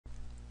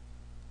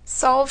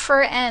Solve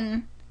for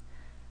n.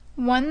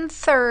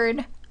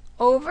 1/3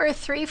 over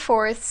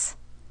 3/4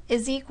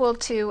 is equal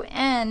to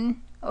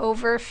n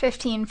over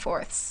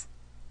 15/4.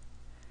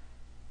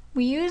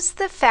 We use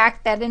the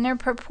fact that in a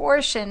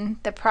proportion,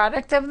 the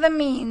product of the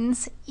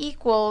means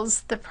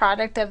equals the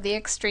product of the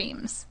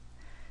extremes.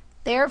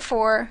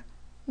 Therefore,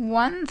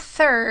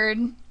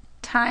 1/3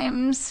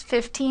 times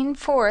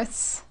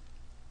 15/4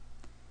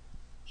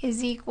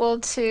 is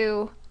equal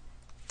to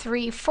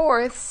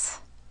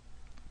 3/4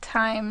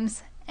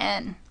 times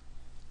n.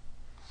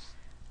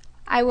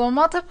 I will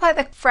multiply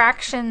the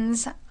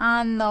fractions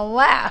on the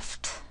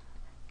left,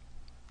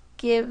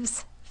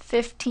 gives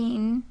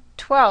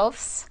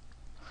 15/12,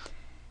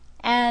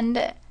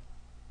 and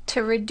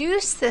to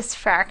reduce this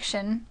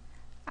fraction,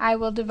 I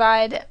will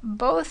divide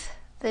both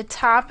the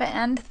top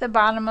and the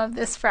bottom of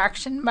this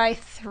fraction by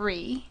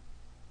 3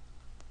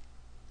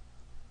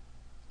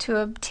 to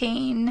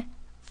obtain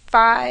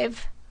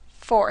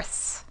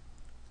 5/4.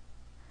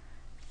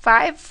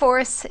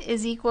 5/4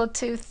 is equal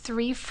to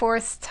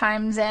 3/4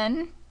 times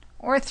n,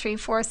 or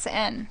 3/4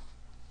 n.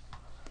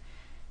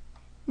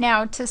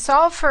 Now, to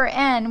solve for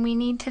n, we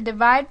need to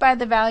divide by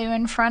the value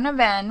in front of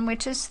n,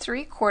 which is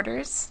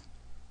 3/4.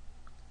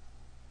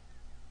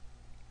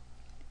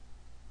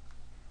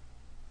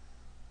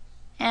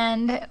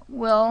 And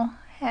we'll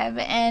have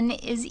n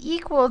is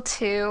equal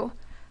to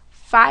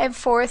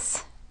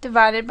 5/4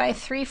 divided by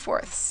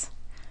 3/4.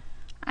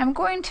 I'm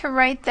going to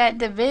write that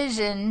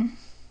division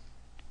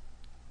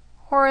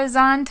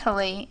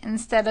horizontally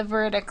instead of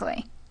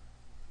vertically.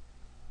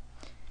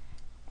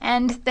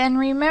 And then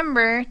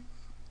remember,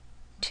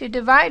 to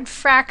divide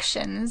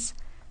fractions,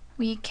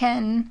 we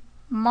can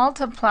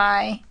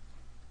multiply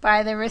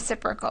by the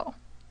reciprocal.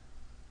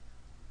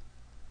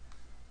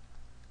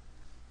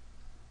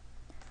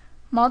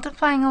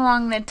 Multiplying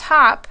along the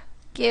top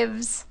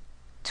gives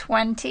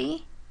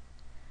 20.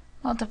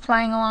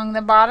 Multiplying along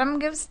the bottom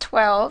gives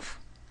 12.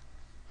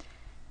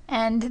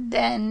 And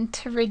then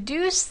to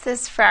reduce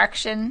this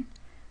fraction,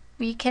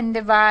 we can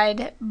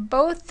divide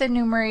both the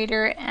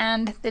numerator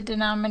and the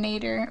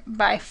denominator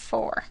by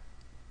 4.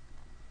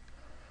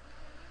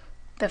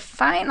 The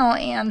final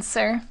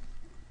answer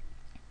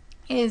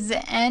is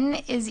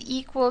n is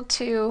equal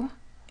to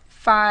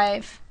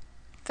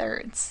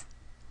 5/3.